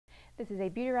This is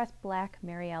a Beautyrest Black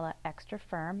Mariela Extra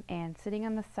Firm, and sitting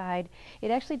on the side,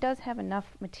 it actually does have enough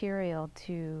material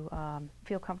to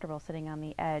feel comfortable sitting on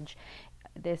the edge.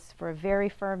 This, for a very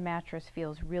firm mattress,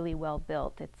 feels really well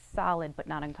built. It's solid but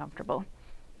not uncomfortable.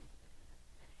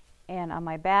 And on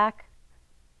my back,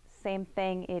 same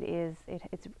thing. It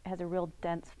has a real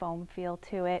dense foam feel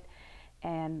to it,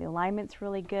 and the alignment's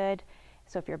really good.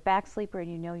 So if you're a back sleeper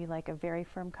and you know you like a very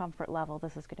firm comfort level,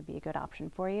 this is going to be a good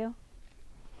option for you.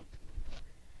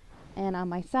 And on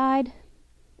my side,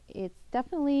 it's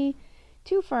definitely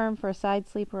too firm for a side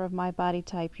sleeper of my body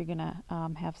type. You're going to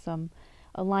have some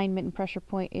alignment and pressure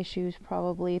point issues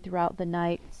probably throughout the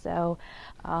night. So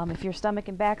if you're a stomach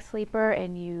and back sleeper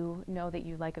and you know that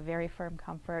you like a very firm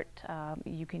comfort,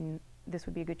 this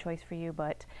would be a good choice for you,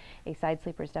 but a side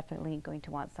sleeper is definitely going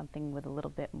to want something with a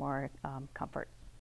little bit more comfort.